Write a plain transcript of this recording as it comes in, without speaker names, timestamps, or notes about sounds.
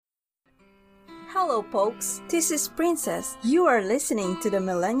Hello, folks. This is Princess. You are listening to the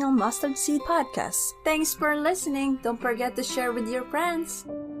Millennial Mustard Seed Podcast. Thanks for listening. Don't forget to share with your friends.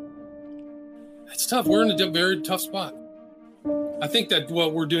 It's tough. We're in a very tough spot. I think that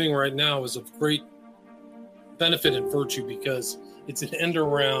what we're doing right now is of great benefit and virtue because it's an end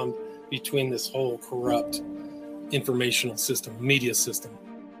around between this whole corrupt informational system, media system.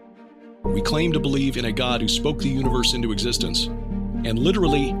 We claim to believe in a God who spoke the universe into existence and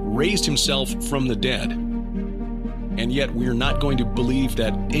literally raised himself from the dead. And yet we're not going to believe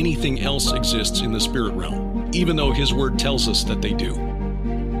that anything else exists in the spirit realm, even though his word tells us that they do.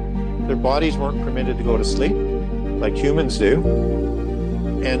 Their bodies weren't permitted to go to sleep like humans do,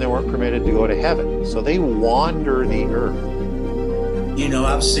 and they weren't permitted to go to heaven. So they wander the earth. You know,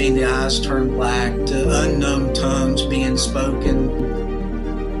 I've seen the eyes turn black, to unknown tongues being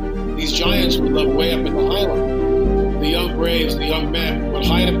spoken. These giants would live way up in the highland. The young braves, the young men would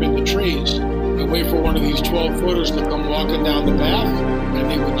hide up in the trees and wait for one of these 12-footers to come walking down the path,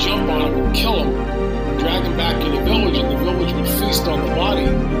 and they would jump on him and kill him, drag him back to the village, and the village would feast on the body.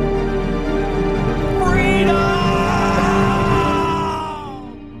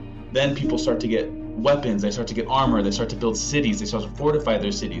 Then people start to get weapons, they start to get armor, they start to build cities, they start to fortify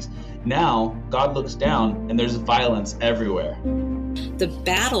their cities. Now, God looks down and there's violence everywhere. The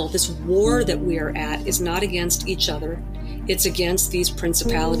battle, this war that we are at, is not against each other. It's against these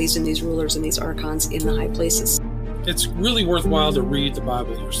principalities and these rulers and these archons in the high places. It's really worthwhile to read the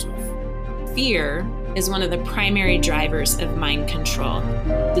Bible yourself. Fear is one of the primary drivers of mind control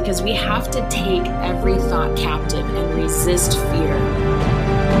because we have to take every thought captive and resist fear.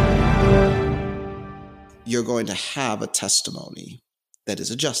 You're going to have a testimony that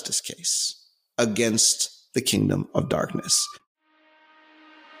is a justice case against the kingdom of darkness.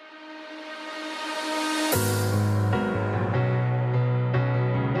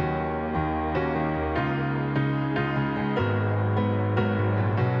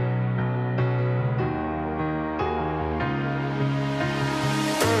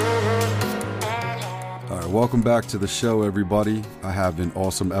 Welcome back to the show, everybody. I have an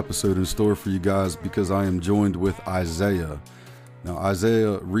awesome episode in store for you guys because I am joined with Isaiah. Now,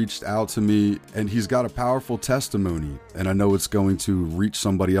 Isaiah reached out to me and he's got a powerful testimony, and I know it's going to reach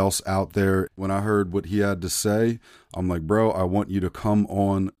somebody else out there. When I heard what he had to say, I'm like, bro, I want you to come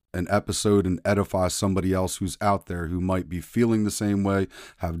on an episode and edify somebody else who's out there who might be feeling the same way,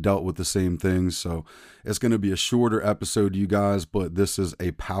 have dealt with the same things. So it's going to be a shorter episode, you guys, but this is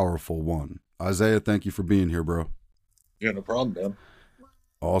a powerful one. Isaiah, thank you for being here, bro. Yeah, no problem, man.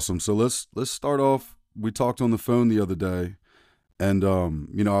 Awesome. So let's start off. We talked on the phone the other day, and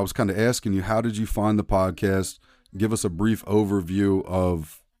I was kind of asking you, how did you find the podcast? Give us a brief overview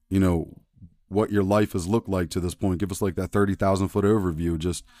of, what your life has looked like to this point. Give us like that 30,000 foot overview.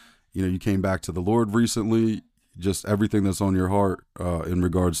 Just, you came back to the Lord recently. Just everything that's on your heart in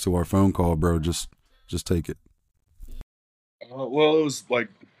regards to our phone call, bro. Just take it. Well, it was like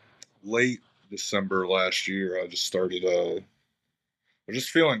late December last year. I just started, I was just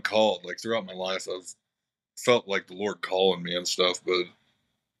feeling called. Like throughout my life, I've felt like the Lord calling me and stuff, but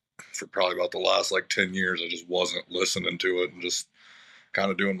for probably about the last 10 years, I just wasn't listening to it and just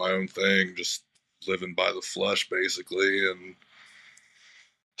kind of doing my own thing, just living by the flesh basically. And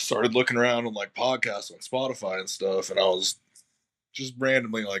started looking around on podcasts on Spotify and stuff, and I was just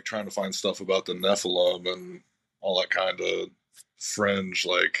randomly trying to find stuff about the Nephilim and all that kind of fringe,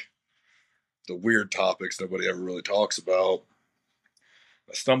 the weird topics nobody ever really talks about.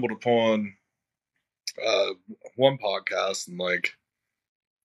 I stumbled upon one podcast, and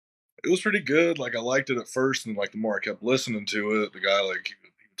it was pretty good. I liked it at first, and the more I kept listening to it, the guy he would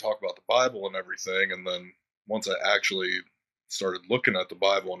talk about the Bible and everything. And then once I actually started looking at the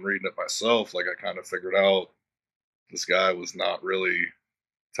Bible and reading it myself, I kind of figured out this guy was not really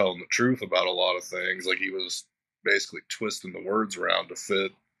telling the truth about a lot of things. He was basically twisting the words around to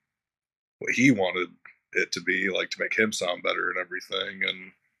fit what he wanted it to be, to make him sound better and everything.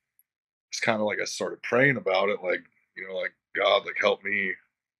 And it's kind of I started praying about it, God, help me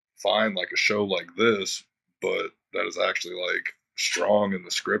find a show like this, but that is actually strong in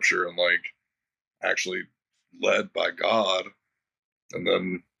the scripture and actually led by God. And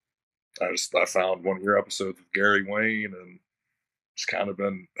then I found one of your episodes with Gary Wayne and just kind of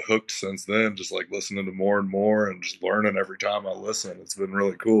been hooked since then, just listening to more and more and just learning every time I listen. It's been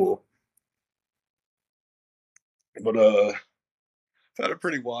really cool. But I've had a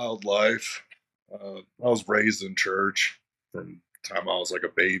pretty wild life. I was raised in church from the time I was a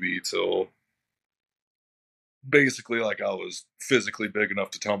baby till basically I was physically big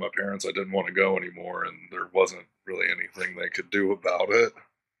enough to tell my parents I didn't want to go anymore, and there wasn't really anything they could do about it.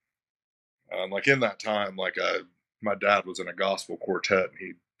 Like in that time, like my dad was in a gospel quartet, and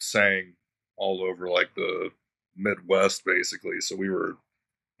he sang all over like the Midwest, basically. So we were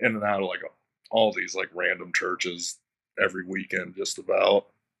in and out of like all these like random churches every weekend, just about.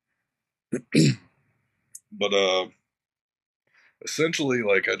 But essentially,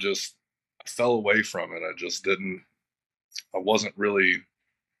 like I fell away from it. I wasn't really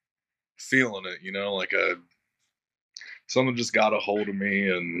feeling it, you know, like something just got a hold of me,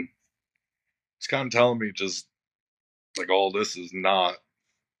 and it's kind of telling me just like all this is not,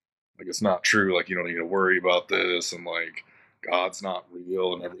 like it's not true, like you don't need to worry about this, and like God's not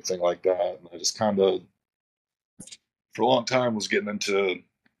real and everything like that. And I just kind of for a long time was getting into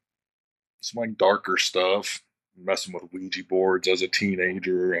some like darker stuff, messing with Ouija boards as a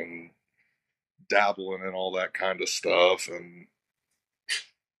teenager and dabbling in all that kind of stuff. And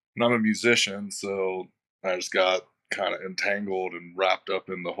I'm a musician, so I just got kind of entangled and wrapped up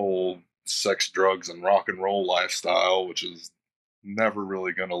in the whole sex, drugs, and rock and roll lifestyle, which is never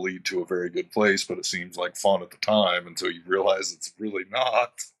really going to lead to a very good place, but it seems like fun at the time until you realize it's really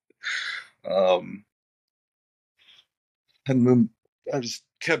not. And then I just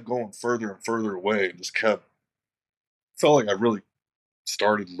kept going further and further away, and just felt like I really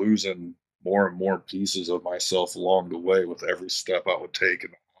started losing more and more pieces of myself along the way with every step I would take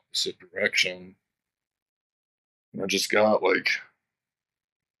in the opposite direction. And I just got like,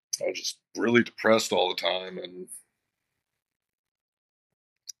 I was just really depressed all the time. And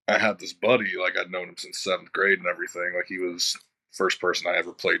I had this buddy, like I'd known him since 7th grade and everything. Like he was the first person I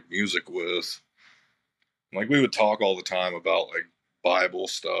ever played music with. Like we would talk all the time about like Bible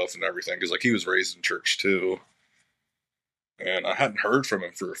stuff and everything, because like he was raised in church too. And I hadn't heard from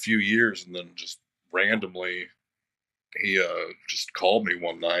him for a few years, and then just randomly he just called me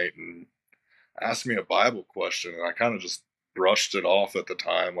one night and asked me a Bible question, and I kind of just brushed it off at the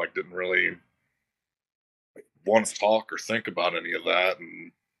time, like didn't really want to talk or think about any of that.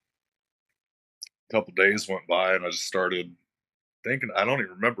 And a couple days went by, and I just started thinking. I don't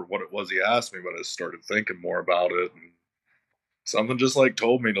even remember what it was he asked me, but I just started thinking more about it, and something just like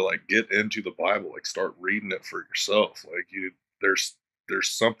told me to like get into the Bible, like start reading it for yourself. Like there's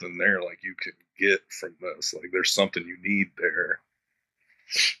something there, like you can get from this. Like there's something you need there.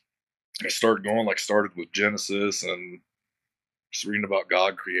 I started with Genesis and just reading about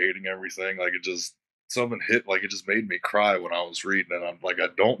God creating everything. Like it just, something hit, like it just made me cry when I was reading it. I'm like, I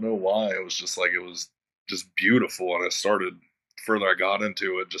don't know why. It was just like, it was just beautiful. And I started, further I got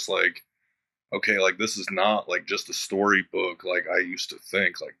into it, just like, okay, like this is not like just a storybook like I used to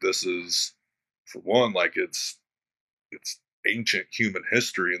think. Like this is, for one, like it's ancient human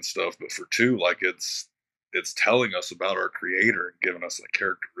history and stuff, but for two, like it's telling us about our creator and giving us like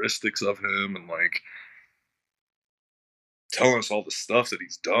characteristics of him, and like telling us all the stuff that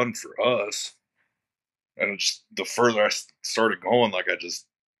he's done for us. And it's just, the further I started going, like I just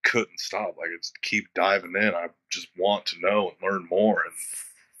couldn't stop. Like I just keep diving in. I just want to know and learn more.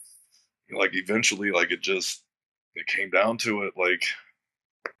 And like eventually, like it came down to it, like,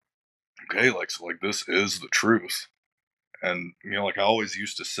 okay, like so like this is the truth. And you know, like I always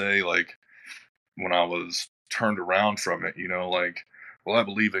used to say, like when I was turned around from it, you know, like, well, I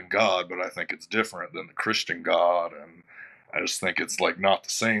believe in God, but I think it's different than the Christian God, and I just think it's like not the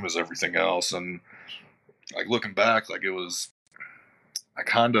same as everything else. And like looking back, like I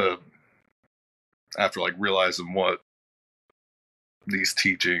kind of, after like realizing what these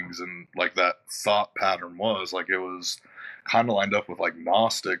teachings and like that thought pattern was, like it was kind of lined up with like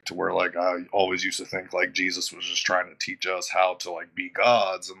Gnostic, to where like I always used to think like Jesus was just trying to teach us how to like be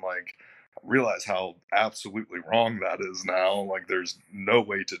gods, and like realize how absolutely wrong that is now. Like there's no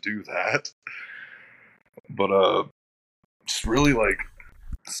way to do that. But just really like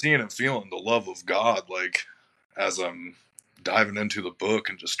seeing and feeling the love of God, like as I'm diving into the book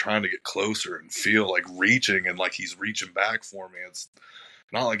and just trying to get closer and feel like reaching, and like he's reaching back for me. It's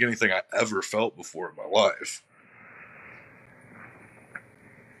not like anything I ever felt before in my life.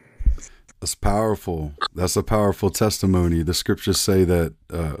 That's powerful. That's a powerful testimony. The scriptures say that,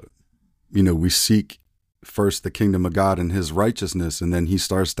 we seek first the kingdom of God and his righteousness, and then he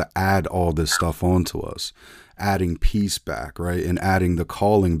starts to add all this stuff onto us, adding peace back, right? And adding the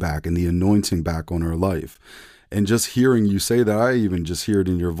calling back and the anointing back on our life. And just hearing you say that, I even just hear it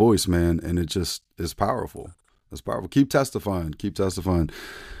in your voice, man. And it just is powerful. It's powerful. Keep testifying. Keep testifying.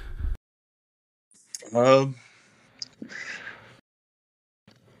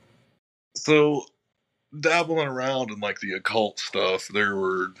 So dabbling around in like the occult stuff, there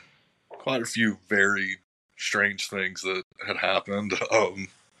were quite a few very strange things that had happened. And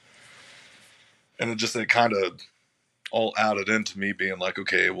it kind of all added into me being like,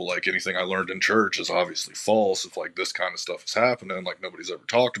 okay, well, like anything I learned in church is obviously false if like this kind of stuff is happening. Like nobody's ever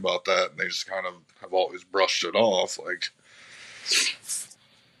talked about that, and they just kind of have always brushed it off. Like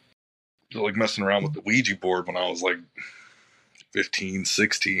messing around with the Ouija board when I was like 15,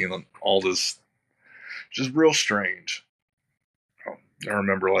 16, and all this just real strange. I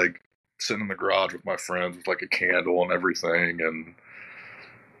remember like sitting in the garage with my friends with like a candle and everything, and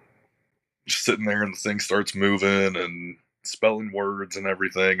just sitting there, and the thing starts moving and spelling words and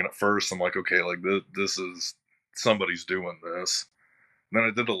everything. And at first I'm like, okay, like this is somebody's doing this. And then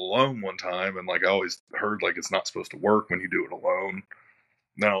I did it alone one time, and like I always heard like it's not supposed to work when you do it alone.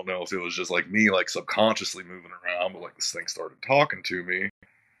 And I don't know if it was just like me like subconsciously moving around, but like this thing started talking to me,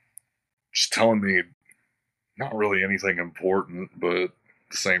 just telling me not really anything important, but at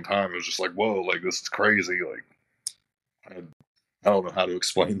the same time it was just like, whoa, like this is crazy. Like I don't know how to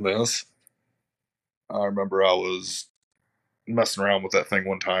explain this. I remember I was messing around with that thing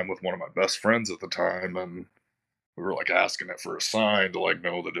one time with one of my best friends at the time, and we were like asking it for a sign to like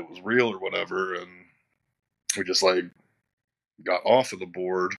know that it was real or whatever, and we just like got off of the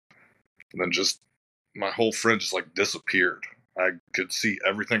board, and then just my whole friend just like disappeared. I could see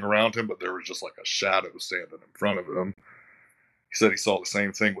everything around him, but there was just like a shadow standing in front of him. He said he saw the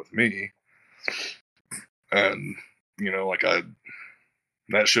same thing with me, and like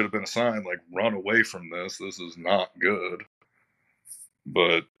that should have been a sign, like, run away from this. This is not good.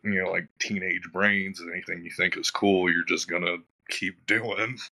 But, like teenage brains, and anything you think is cool, you're just gonna keep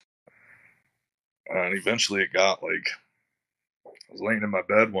doing. And eventually it got like, I was laying in my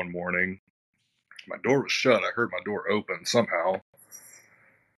bed one morning. My door was shut. I heard my door open somehow.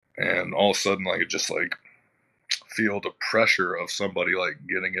 And all of a sudden, like, it just like feel the pressure of somebody like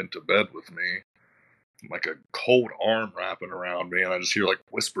getting into bed with me. Like a cold arm wrapping around me, and I just hear like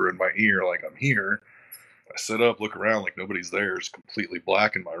whisper in my ear, like, I'm here. I sit up, look around, like nobody's there. It's completely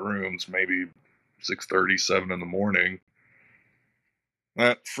black in my room. It's maybe 6:30, 7 in the morning.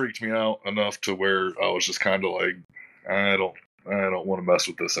 That freaked me out enough to where I was just kind of like, I don't want to mess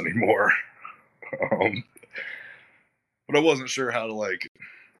with this anymore. But I wasn't sure how to like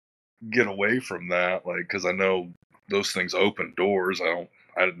get away from that, like, because I know those things open doors. I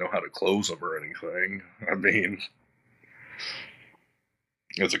didn't know how to close them or anything. I mean,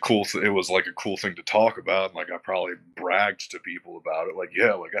 it was like a cool thing to talk about. And like, I probably bragged to people about it. Like,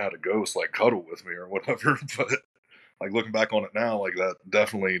 yeah, like I had a ghost like cuddle with me or whatever. But like looking back on it now, like that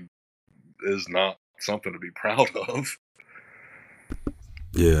definitely is not something to be proud of.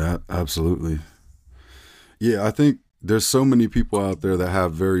 Yeah, absolutely. Yeah, I think there's so many people out there that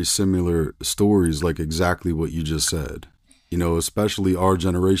have very similar stories, like exactly what you just said. Especially our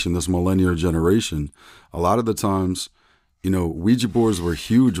generation, this millennial generation. A lot of the times, Ouija boards were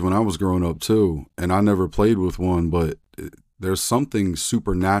huge when I was growing up too, and I never played with one, but there's something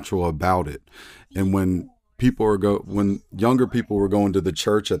supernatural about it. And when younger people were going to the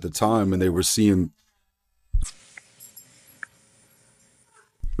church at the time and they were seeing,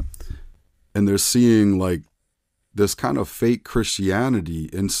 and they're seeing like this kind of fake Christianity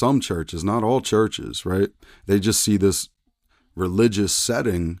in some churches, not all churches, right? They just see this religious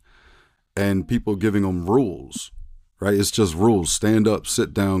setting and people giving them rules, right? It's just rules. Stand up,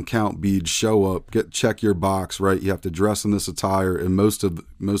 sit down, count beads, show up, check your box, right? You have to dress in this attire. And most of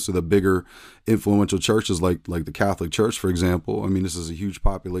the bigger influential churches, like the Catholic Church, for example, I mean, this is a huge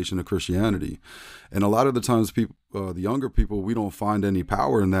population of Christianity. And a lot of the times people, the younger people, we don't find any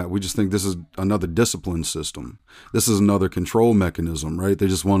power in that. We just think this is another discipline system. This is another control mechanism, right? They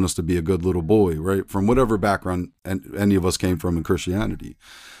just want us to be a good little boy, right? From whatever background any of us came from in Christianity.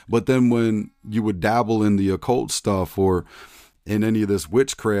 But then when you would dabble in the occult stuff or in any of this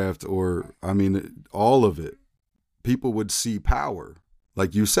witchcraft, or, I mean, all of it, people would see power.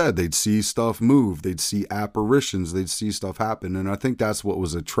 Like you said, they'd see stuff move, they'd see apparitions, they'd see stuff happen. And I think that's what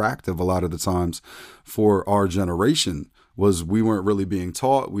was attractive a lot of the times for our generation, was we weren't really being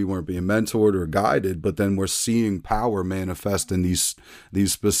taught, we weren't being mentored or guided, but then we're seeing power manifest in these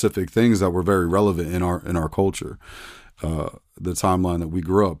specific things that were very relevant in our culture, the timeline that we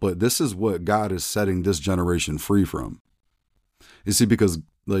grew up. But this is what God is setting this generation free from. You see, because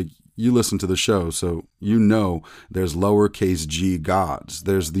like you listen to the show, so there's lowercase g gods.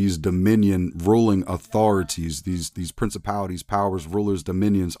 There's these dominion ruling authorities, these principalities, powers, rulers,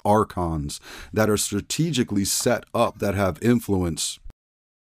 dominions, archons that are strategically set up, that have influence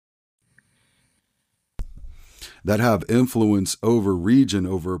over region,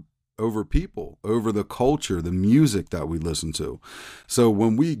 over people, over the culture, the music that we listen to. So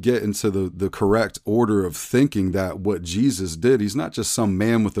when we get into the correct order of thinking that what Jesus did, he's not just some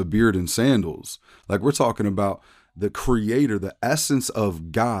man with a beard and sandals. Like, we're talking about the creator, the essence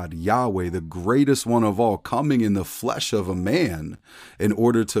of God, Yahweh, the greatest one of all, coming in the flesh of a man in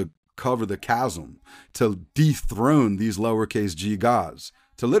order to cover the chasm, to dethrone these lowercase g gods,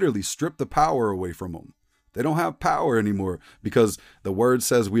 to literally strip the power away from them. They don't have power anymore because the word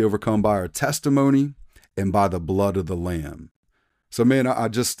says we overcome by our testimony and by the blood of the Lamb. So, man, I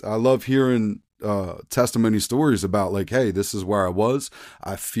love hearing testimony stories about like, hey, this is where I was.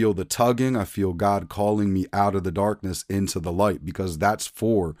 I feel the tugging. I feel God calling me out of the darkness into the light, because that's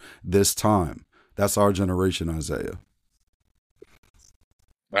for this time. That's our generation, Isaiah.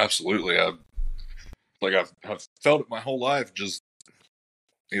 Absolutely. I've felt it my whole life, just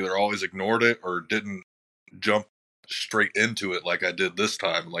either always ignored it or didn't jump straight into it like I did this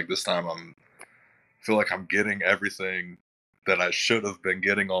time. Like this time feel like I'm getting everything that I should have been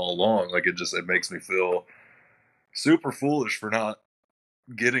getting all along. Like it makes me feel super foolish for not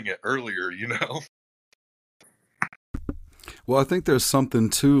getting it earlier, you know? Well, I think there's something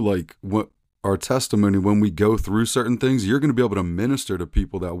too, like what our testimony, when we go through certain things, you're going to be able to minister to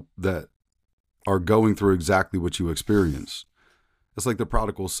people that are going through exactly what you experience. It's like the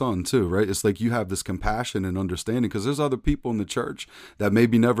prodigal son too, right? It's like you have this compassion and understanding because there's other people in the church that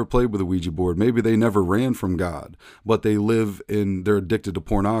maybe never played with a Ouija board. Maybe they never ran from God, but they're addicted to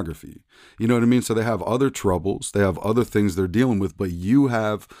pornography. You know what I mean? So they have other troubles. They have other things they're dealing with, but you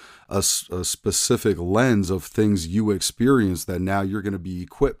have a specific lens of things you experience that now you're going to be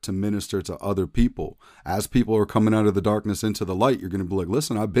equipped to minister to other people. As people are coming out of the darkness into the light, you're going to be like,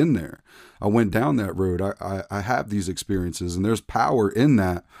 listen, I've been there. I went down that road. I have these experiences, and there's power in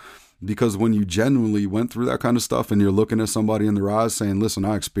that, because when you genuinely went through that kind of stuff and you're looking at somebody in their eyes saying, listen,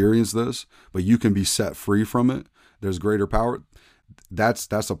 I experienced this, but you can be set free from it. There's greater power.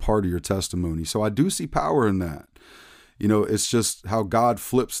 That's a part of your testimony. So I do see power in that. You know, it's just how God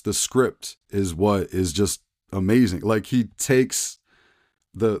flips the script is what is just amazing. Like he takes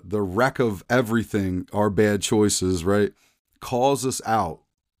the wreck of everything, our bad choices, right? Calls us out,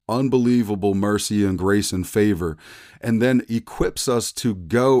 unbelievable mercy and grace and favor, and then equips us to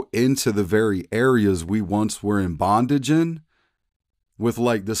go into the very areas we once were in bondage in with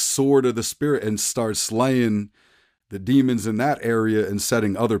like the sword of the Spirit and start slaying the demons in that area and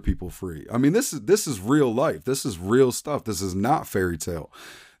setting other people free. I mean, this is real life. This is real stuff. This is not fairy tale.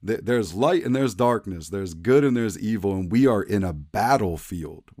 There's light and there's darkness. There's good and there's evil. And we are in a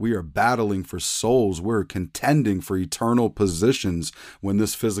battlefield. We are battling for souls. We're contending for eternal positions when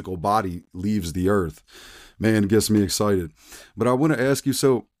this physical body leaves the earth. Man, it gets me excited. But I want to ask you,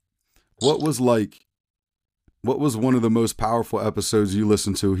 so what was one of the most powerful episodes you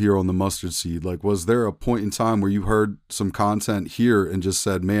listened to here on the Mustard Seed? Like, was there a point in time where you heard some content here and just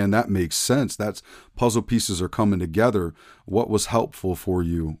said, man, that makes sense. That's puzzle pieces are coming together. What was helpful for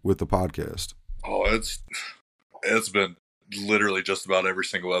you with the podcast? Oh, it's been literally just about every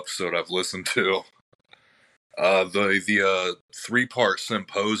single episode I've listened to. The 3-part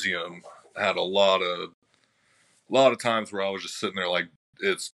symposium had a lot of times where I was just sitting there like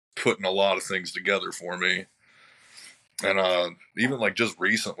it's putting a lot of things together for me. And even like just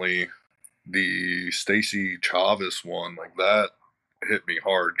recently, the Stacey Chavis one, like that hit me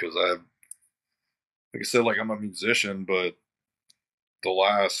hard because like I said, like I'm a musician, but the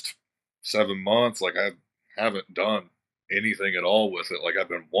last 7 months, like I haven't done anything at all with it. Like I've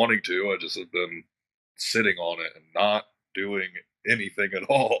been wanting to, I just have been sitting on it and not doing anything at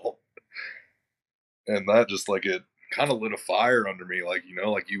all. And that just like it kind of lit a fire under me. Like, you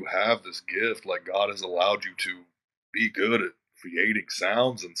know, like you have this gift, like God has allowed you to be good at creating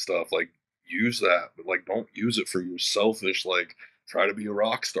sounds and stuff. Like use that, but like don't use it for your selfish like try to be a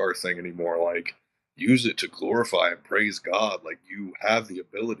rock star thing anymore. Like use it to glorify and praise God. Like you have the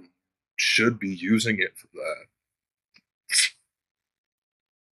ability, should be using it for that.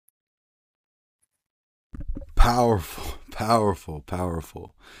 Powerful.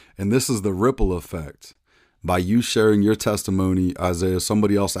 And this is the ripple effect. By you sharing your testimony, Isaiah,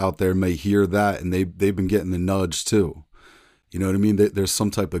 somebody else out there may hear that and they've been getting the nudge too. You know what I mean? There's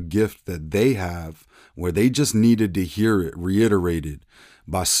some type of gift that they have where they just needed to hear it reiterated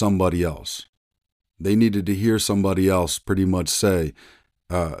by somebody else. They needed to hear somebody else pretty much say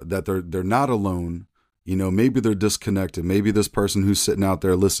that they're not alone. You know, maybe they're disconnected. Maybe this person who's sitting out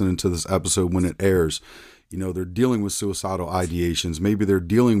there listening to this episode when it airs, you know, they're dealing with suicidal ideations. Maybe they're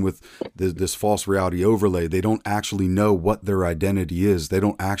dealing with this false reality overlay. They don't actually know what their identity is. They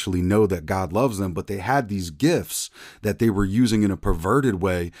don't actually know that God loves them, but they had these gifts that they were using in a perverted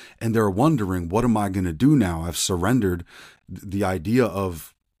way. And they're wondering, what am I going to do now? I've surrendered the idea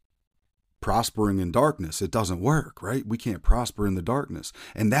of prospering in darkness. It doesn't work, right? We can't prosper in the darkness.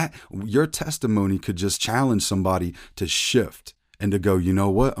 And that your testimony could just challenge somebody to shift and to go, you know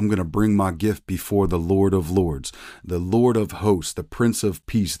what? I'm going to bring my gift before the Lord of Lords, the Lord of hosts, the Prince of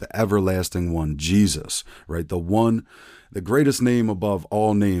Peace, the everlasting one, Jesus, right? The greatest name above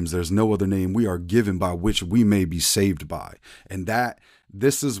all names. There's no other name we are given by which we may be saved by. And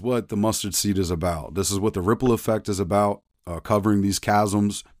this is what the mustard seed is about. This is what the ripple effect is about. Covering these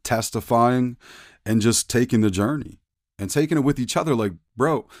chasms, testifying, and just taking the journey and taking it with each other. Like,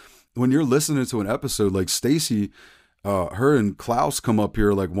 bro, when you're listening to an episode, like Stacy, her and Klaus come up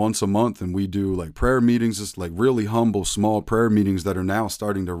here like once a month, and we do like prayer meetings, just like really humble, small prayer meetings that are now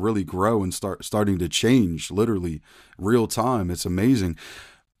starting to really grow and starting to change, literally real time. It's amazing.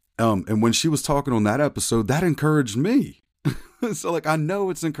 And when she was talking on that episode, that encouraged me. So like, I know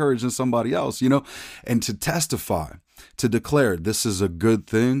it's encouraging somebody else, and to testify, to declare this is a good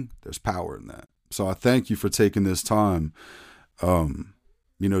thing, there's power in that. So I thank you for taking this time,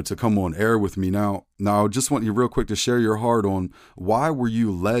 to come on air with me. Now I just want you real quick to share your heart on why were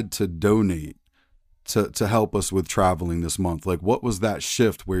you led to donate to help us with traveling this month? Like, what was that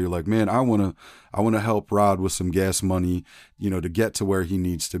shift where you're like, man, I want to help Rod with some gas money, to get to where he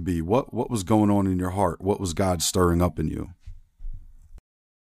needs to be. What was going on in your heart? What was God stirring up in you?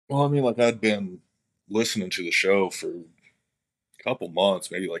 Well, I mean, like I'd been listening to the show for a couple months,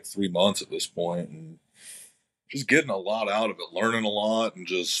 maybe like 3 months at this point, and just getting a lot out of it, learning a lot, and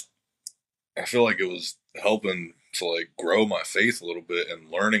just I feel like it was helping to like grow my faith a little bit and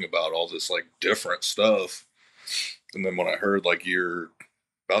learning about all this like different stuff. And then when I heard like you're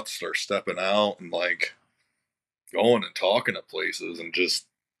about to start stepping out and like going and talking at places and just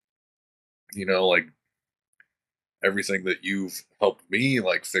like everything that you've helped me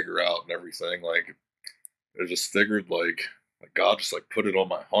like figure out and everything, like I just figured like God just like put it on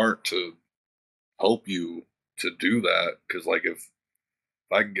my heart to help you to do that. Cause like if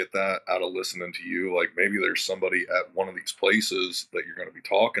I can get that out of listening to you, like maybe there's somebody at one of these places that you're going to be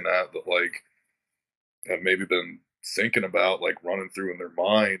talking at that like have maybe been thinking about like running through in their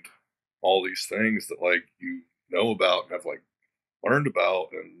mind all these things that like you know about and have like learned about,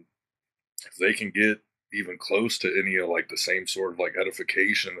 and if they can get even close to any of like the same sort of like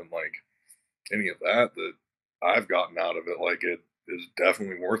edification and like any of that I've gotten out of it, like it is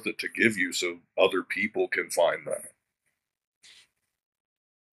definitely worth it to give you so other people can find that.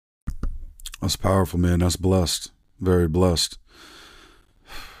 That's powerful, man. That's blessed. Very blessed.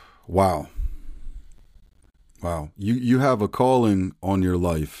 Wow. You have a calling on your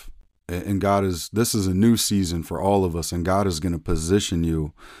life, and this is a new season for all of us, and God is going to position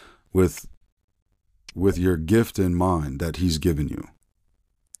you with your gift in mind that he's given you.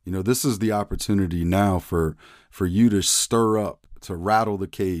 This is the opportunity now for you to stir up, to rattle the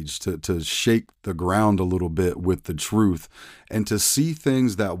cage, to shake the ground a little bit with the truth, and to see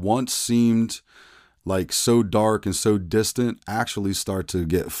things that once seemed like so dark and so distant actually start to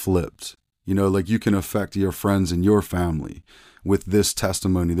get flipped. Like you can affect your friends and your family with this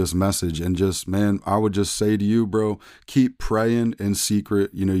testimony, this message. And just, man, I would just say to you, bro, keep praying in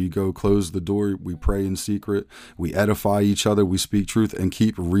secret. You go close the door. We pray in secret. We edify each other. We speak truth, and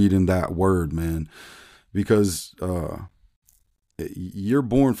keep reading that word, man, because you're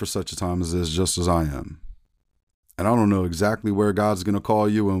born for such a time as this, just as I am. And I don't know exactly where God's going to call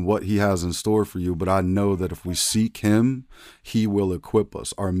you and what he has in store for you, but I know that if we seek him, he will equip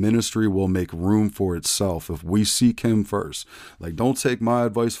us. Our ministry will make room for itself if we seek him first. Like, don't take my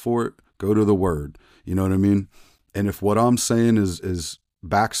advice for it. Go to the word. You know what I mean? And if what I'm saying is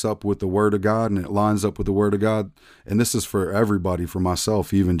backs up with the word of God and it lines up with the word of God, and this is for everybody, for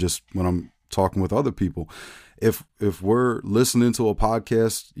myself, even just when I'm talking with other people, if we're listening to a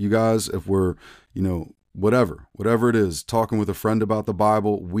podcast, you guys, if we're, whatever it is, talking with a friend about the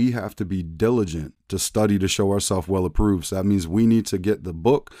Bible, we have to be diligent to study to show ourselves well approved. So that means we need to get the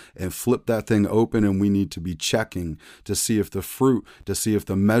book and flip that thing open, and we need to be checking to see if the fruit, to see if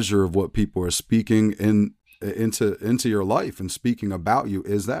the measure of what people are speaking into your life and speaking about you,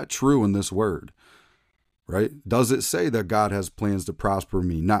 is that true in this word? Right? Does it say that God has plans to prosper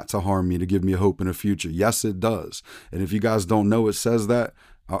me, not to harm me, to give me a hope in a future? Yes, it does. And if you guys don't know it says that,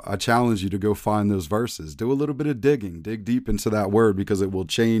 I challenge you to go find those verses. Do a little bit of digging. Dig deep into that word, because it will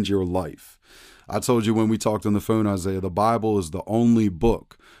change your life. I told you when we talked on the phone, Isaiah, the Bible is the only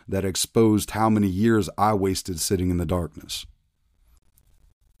book that exposed how many years I wasted sitting in the darkness.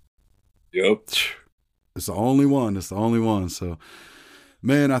 Yep. It's the only one. It's the only one. So,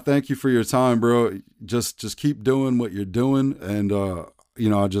 man, I thank you for your time, bro. Just keep doing what you're doing. And,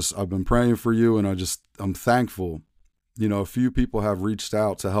 I've been praying for you, and I'm thankful A few people have reached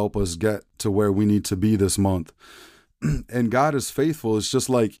out to help us get to where we need to be this month. And God is faithful. It's just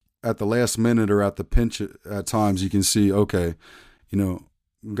like at the last minute or at the pinch at times you can see, okay,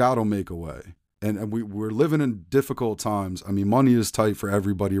 God will make a way. And we're living in difficult times. I mean, money is tight for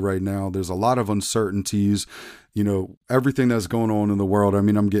everybody right now. There's a lot of uncertainties, everything that's going on in the world. I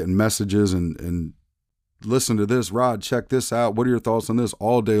mean, I'm getting messages and listen to this, Rod, check this out. What are your thoughts on this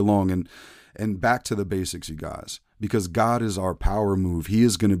all day long? And back to the basics, you guys, because God is our power move. He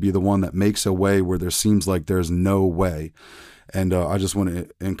is going to be the one that makes a way where there seems like there's no way. And I just want to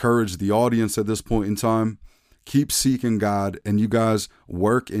encourage the audience at this point in time. Keep seeking God, and you guys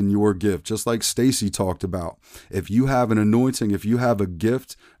work in your gift. Just like Stacy talked about. If you have an anointing, if you have a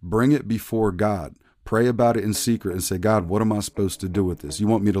gift, bring it before God. Pray about it in secret and say, God, what am I supposed to do with this? You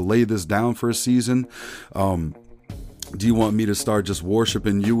want me to lay this down for a season? Do you want me to start just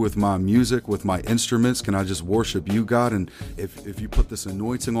worshiping you with my music, with my instruments? Can I just worship you, God? And if you put this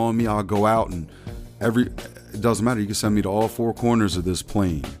anointing on me, I'll go out and it doesn't matter. You can send me to all four corners of this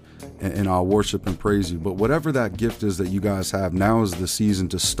plane. And I'll worship and praise you. But whatever that gift is that you guys have, now is the season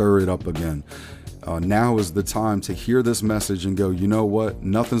to stir it up again. Now is the time to hear this message and go, you know what?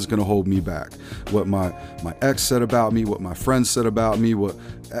 Nothing's going to hold me back. What my ex said about me, what my friends said about me,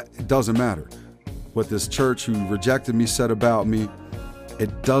 it doesn't matter. What this church who rejected me said about me,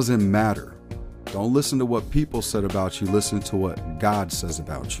 it doesn't matter. Don't listen to what people said about you. Listen to what God says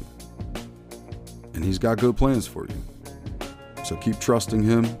about you. And he's got good plans for you. So keep trusting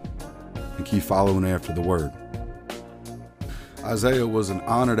him. And keep following after the word. Isaiah, it was an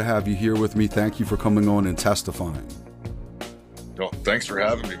honor to have you here with me. Thank you for coming on and testifying. Oh, thanks for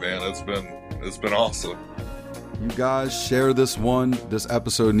having me, man. It's been awesome. You guys share this one. This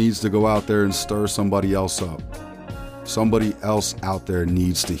episode needs to go out there and stir somebody else up. Somebody else out there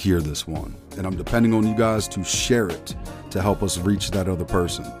needs to hear this one. And I'm depending on you guys to share it to help us reach that other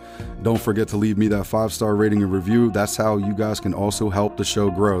person. Don't forget to leave me that 5-star rating and review. That's how you guys can also help the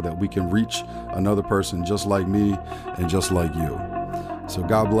show grow, that we can reach another person just like me and just like you. So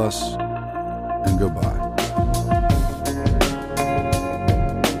God bless and goodbye.